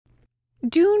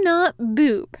Do Not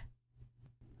Boop.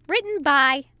 Written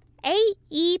by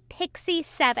A.E. Pixie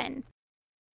 7.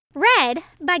 Read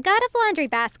by God of Laundry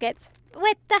Baskets,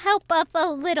 with the help of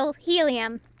a little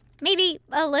helium. Maybe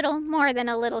a little more than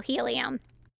a little helium.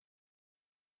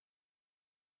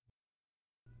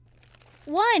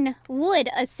 One would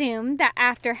assume that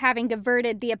after having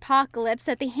averted the apocalypse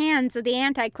at the hands of the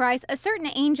Antichrist, a certain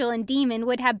angel and demon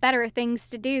would have better things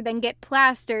to do than get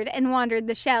plastered and wander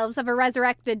the shelves of a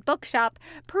resurrected bookshop,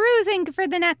 perusing for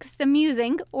the next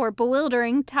amusing or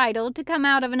bewildering title to come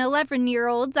out of an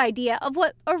 11-year-old's idea of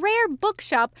what a rare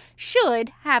bookshop should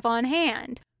have on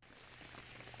hand.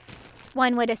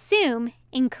 One would assume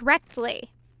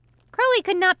incorrectly. Crowley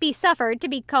could not be suffered to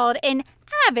be called an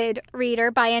avid reader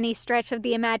by any stretch of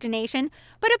the imagination,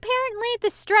 but apparently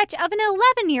the stretch of an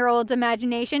 11-year-old's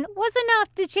imagination was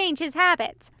enough to change his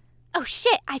habits. "Oh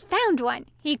shit, I found one,"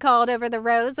 he called over the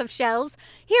rows of shelves,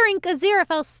 hearing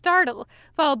Aziraphale startle,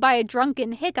 followed by a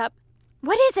drunken hiccup.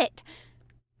 "What is it?"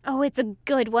 "Oh, it's a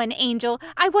good one, Angel.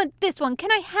 I want this one.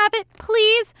 Can I have it,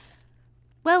 please?"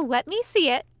 "Well, let me see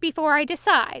it before I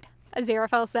decide,"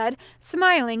 Aziraphale said,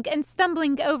 smiling and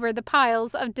stumbling over the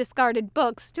piles of discarded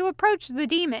books to approach the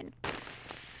demon.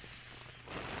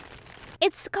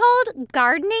 "It's called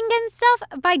Gardening and Stuff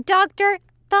by Dr.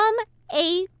 Thumb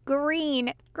A.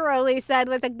 Green," Crowley said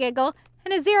with a giggle,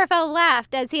 and Aziraphale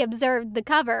laughed as he observed the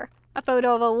cover, a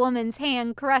photo of a woman's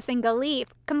hand caressing a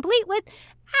leaf, complete with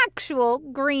actual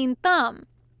green thumb.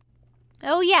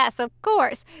 "Oh yes, of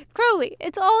course. Crowley,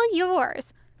 it's all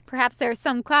yours. Perhaps there's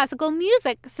some classical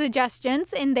music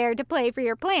suggestions in there to play for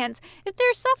your plans if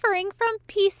they're suffering from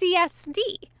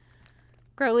PCSD.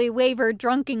 Crowley wavered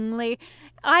drunkenly,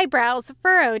 eyebrows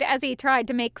furrowed as he tried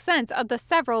to make sense of the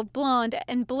several blonde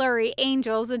and blurry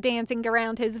angels dancing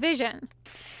around his vision.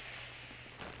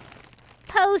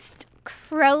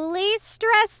 "Post-Crowley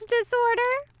stress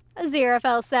disorder?"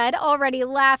 Aziraphale said, already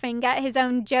laughing at his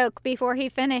own joke before he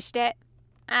finished it.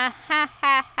 "Ah ha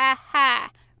ha ha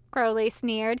ha," Crowley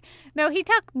sneered, though he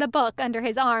tucked the book under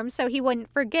his arm so he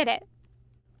wouldn't forget it.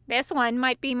 "This one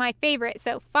might be my favorite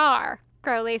so far,"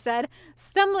 Crowley said,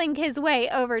 stumbling his way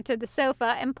over to the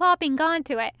sofa and plopping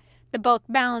onto it, the book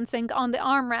balancing on the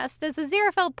armrest as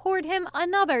Aziraphale poured him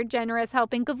another generous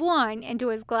helping of wine into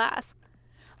his glass.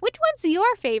 "Which one's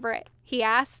your favorite?" he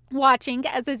asked, watching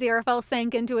as Aziraphale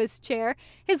sank into his chair,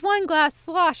 his wine glass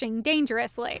sloshing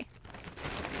dangerously.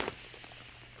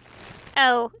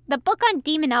 "Oh, the book on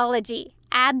demonology.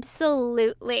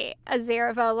 Absolutely,"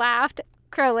 Aziraphale laughed,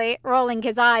 Crowley rolling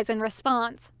his eyes in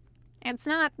response. "It's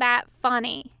not that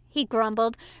funny," he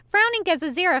grumbled, frowning as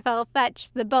Aziraphale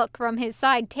fetched the book from his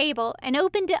side table and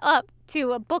opened it up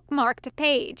to a bookmarked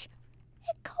page.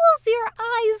 "It calls your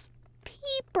eyes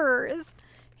peepers,"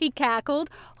 he cackled,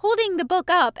 holding the book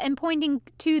up and pointing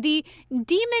to the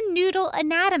Demon Noodle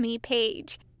Anatomy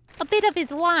page, a bit of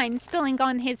his wine spilling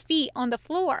on his feet on the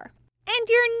floor. "And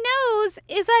your nose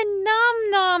is a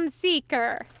nom-nom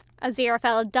seeker."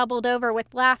 Aziraphale doubled over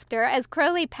with laughter as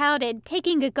Crowley pouted,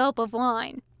 taking a gulp of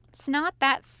wine. "It's not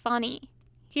that funny,"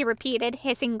 he repeated,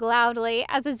 hissing loudly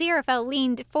as Aziraphale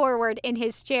leaned forward in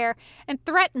his chair and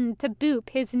threatened to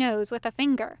boop his nose with a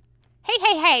finger.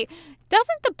 Hey,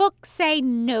 doesn't the book say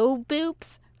no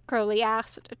boops?" Crowley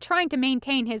asked, trying to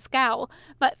maintain his scowl,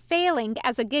 but failing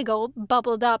as a giggle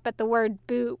bubbled up at the word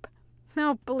boop.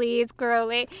 "Oh, please,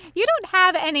 Crowley, you don't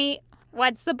have any,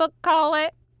 what's the book call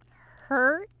it?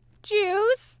 Hurt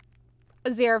juice?"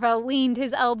 Aziraphale leaned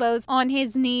his elbows on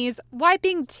his knees,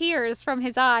 wiping tears from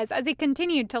his eyes as he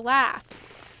continued to laugh.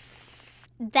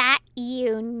 "That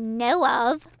you know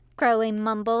of," Crowley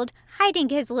mumbled, hiding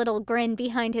his little grin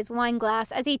behind his wineglass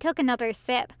as he took another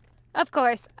sip. Of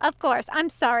course, I'm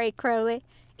sorry, Crowley.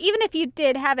 Even if you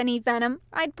did have any venom,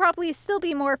 I'd probably still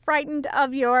be more frightened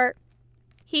of your..."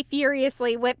 He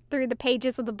furiously whipped through the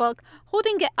pages of the book,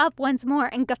 holding it up once more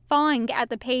and guffawing at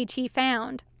the page he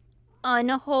found.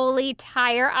 "Unholy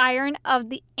tire iron of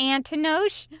the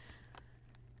Antinosh?"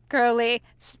 Crowley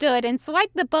stood and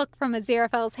swiped the book from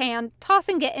Aziraphale's hand,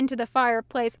 tossing it into the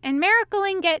fireplace and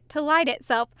miracling it to light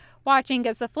itself, watching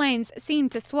as the flames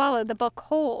seemed to swallow the book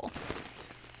whole.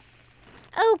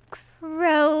 "Oh,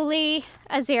 Crowley,"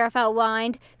 Aziraphale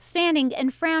whined, standing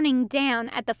and frowning down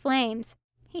at the flames.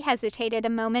 He hesitated a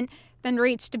moment, then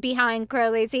reached behind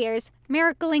Crowley's ears,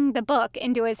 miracling the book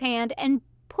into his hand and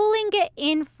pulling it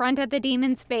in front of the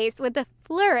demon's face with a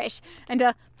flourish and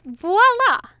a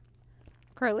voila!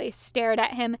 Crowley stared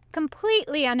at him,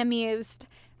 completely unamused,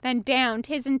 then downed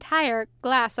his entire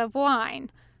glass of wine.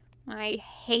 "I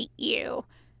hate you."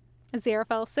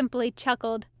 Aziraphale simply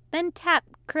chuckled, then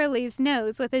tapped Crowley's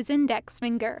nose with his index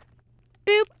finger.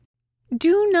 "Boop."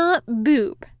 Do Not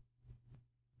Boop.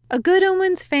 A Good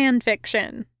Omens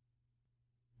fanfiction.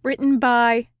 Written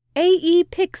by A.E.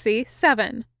 Pixie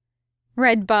 7.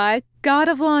 Read by God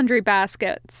of Laundry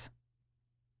Baskets.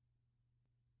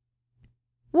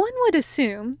 One would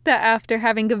assume that after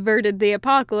having averted the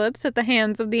apocalypse at the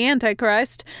hands of the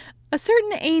Antichrist, a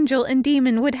certain angel and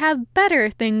demon would have better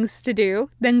things to do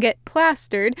than get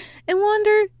plastered and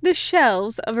wander the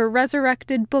shelves of a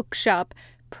resurrected bookshop,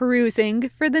 perusing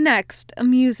for the next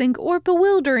amusing or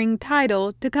bewildering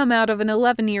title to come out of an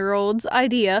 11-year-old's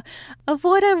idea of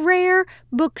what a rare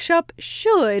bookshop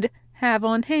should have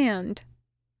on hand.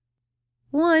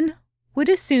 One would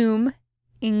assume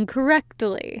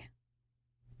incorrectly.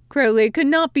 Crowley could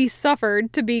not be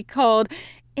suffered to be called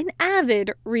an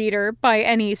avid reader by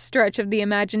any stretch of the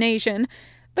imagination,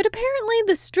 but apparently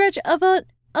the stretch of an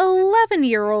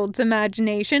 11-year-old's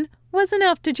imagination was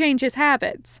enough to change his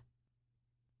habits.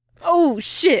 "Oh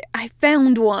shit, I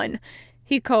found one,"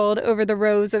 he called over the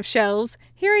rows of shelves,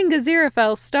 hearing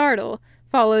Aziraphale startle,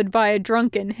 followed by a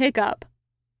drunken hiccup.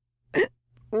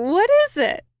 "What is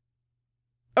it?"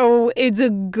 "Oh, it's a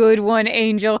good one,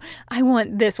 Angel. I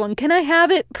want this one. Can I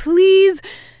have it, please?"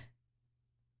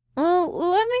 "Well,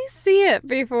 let me see it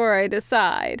before I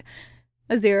decide,"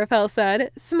 Aziraphale said,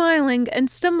 smiling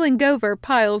and stumbling over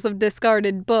piles of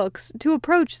discarded books to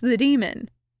approach the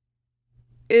demon.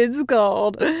 "It's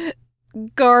called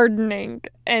Gardening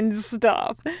and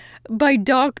Stuff by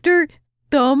Dr.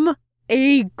 Thumb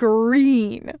A.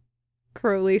 Green,"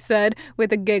 Crowley said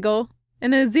with a giggle,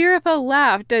 and Aziraphale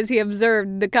laughed as he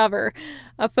observed the cover,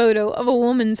 a photo of a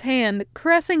woman's hand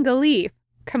caressing a leaf,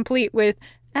 complete with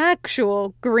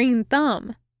actual green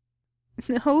thumb.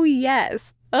 "Oh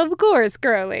yes, of course,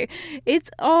 Crowley. It's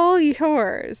all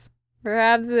yours.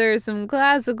 Perhaps there's some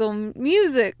classical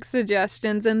music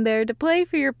suggestions in there to play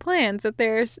for your plants if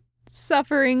they're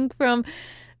suffering from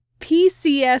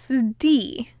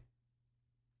PCSD."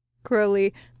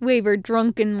 Crowley wavered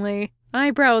drunkenly,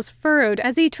 eyebrows furrowed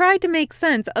as he tried to make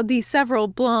sense of the several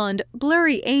blonde,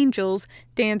 blurry angels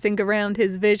dancing around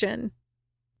his vision.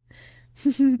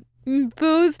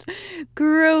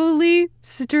 "Post-Crowley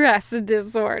stress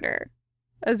disorder,"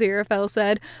 Aziraphale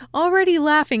said, already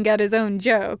laughing at his own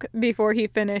joke before he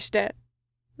finished it.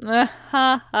 "Ha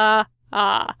ha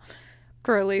ha,"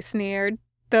 Crowley sneered,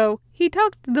 though he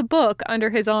tucked the book under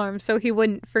his arm so he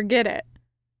wouldn't forget it.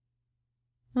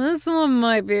 "This one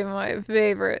might be my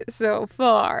favorite so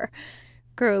far,"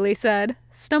 Crowley said,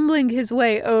 stumbling his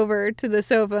way over to the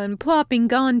sofa and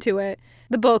plopping onto it,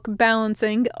 the book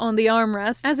balancing on the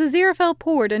armrest as Aziraphale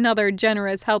poured another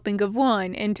generous helping of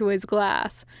wine into his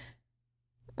glass.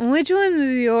 "Which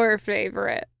one's your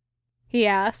favorite?" he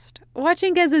asked,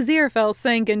 watching as Aziraphale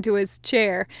sank into his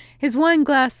chair, his wine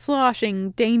glass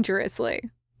sloshing dangerously.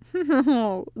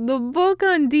 "Oh, the book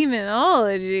on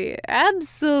demonology,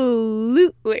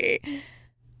 absolutely,"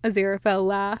 Aziraphale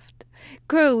laughed,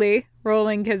 Crowley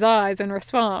rolling his eyes in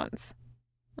response.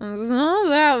 "It's not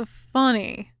that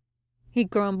funny," he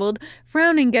grumbled,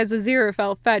 frowning as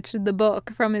Aziraphale fetched the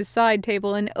book from his side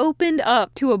table and opened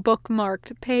up to a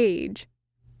bookmarked page.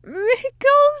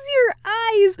 "Close your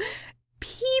eyes,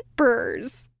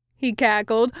 peepers," he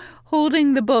cackled,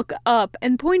 holding the book up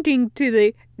and pointing to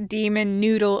the Demon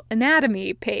Noodle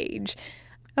Anatomy page,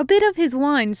 a bit of his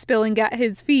wine spilling at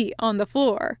his feet on the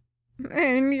floor.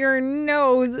 "And your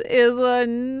nose is a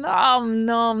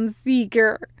nom-nom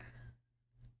seeker."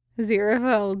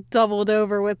 Aziraphale doubled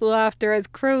over with laughter as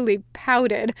Crowley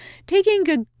pouted, taking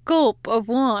a gulp of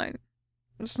wine.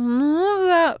 "It's not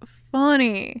that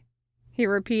funny," he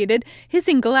repeated,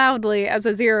 hissing loudly as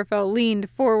Aziraphale leaned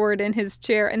forward in his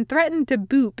chair and threatened to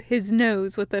boop his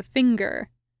nose with a finger.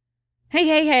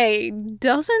 Hey,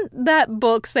 doesn't that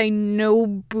book say no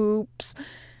boops?"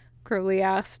 Crowley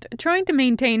asked, trying to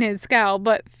maintain his scowl,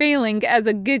 but failing as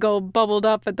a giggle bubbled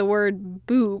up at the word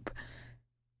boop.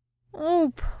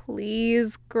 "Oh,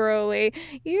 please, Crowley,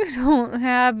 you don't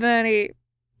have any,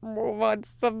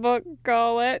 what's the book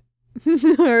call it?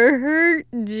 Hurt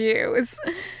juice."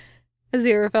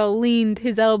 Aziraphale leaned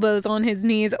his elbows on his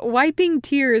knees, wiping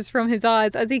tears from his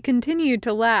eyes as he continued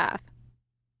to laugh.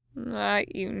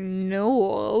 "That you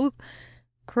know of,"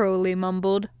 Crowley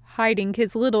mumbled, hiding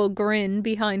his little grin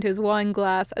behind his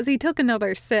wineglass as he took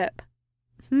another sip.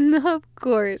 Of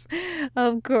course.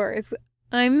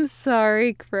 I'm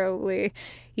sorry, Crowley.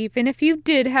 Even if you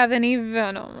did have any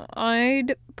venom,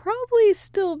 I'd probably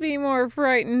still be more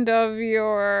frightened of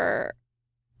your..."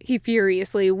 He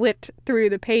furiously whipped through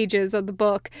the pages of the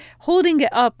book, holding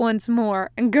it up once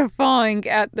more and guffawing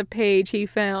at the page he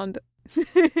found.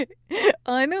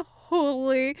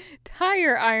 "Unholy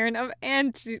tire iron of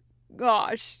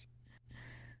gosh."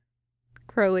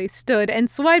 Crowley stood and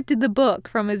swiped the book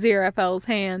from Aziraphale's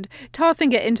hand,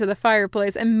 tossing it into the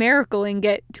fireplace and miracling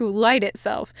it to light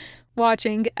itself,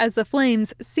 watching as the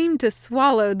flames seemed to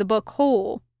swallow the book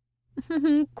whole.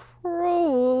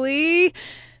 Crowley,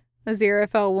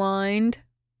 Aziraphale whined,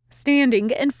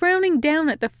 standing and frowning down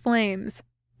at the flames.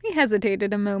 He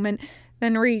hesitated a moment,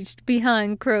 then reached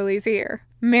behind Crowley's ear,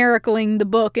 miracling the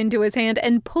book into his hand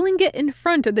and pulling it in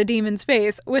front of the demon's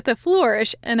face with a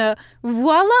flourish and a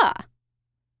voila!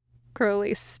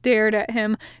 Crowley stared at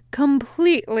him,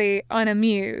 completely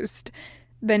unamused,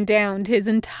 then downed his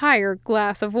entire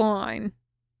glass of wine.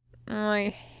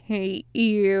 I hate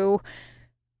you.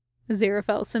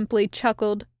 Aziraphale simply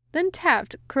chuckled, then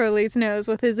tapped Crowley's nose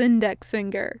with his index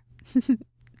finger.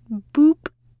 Boop.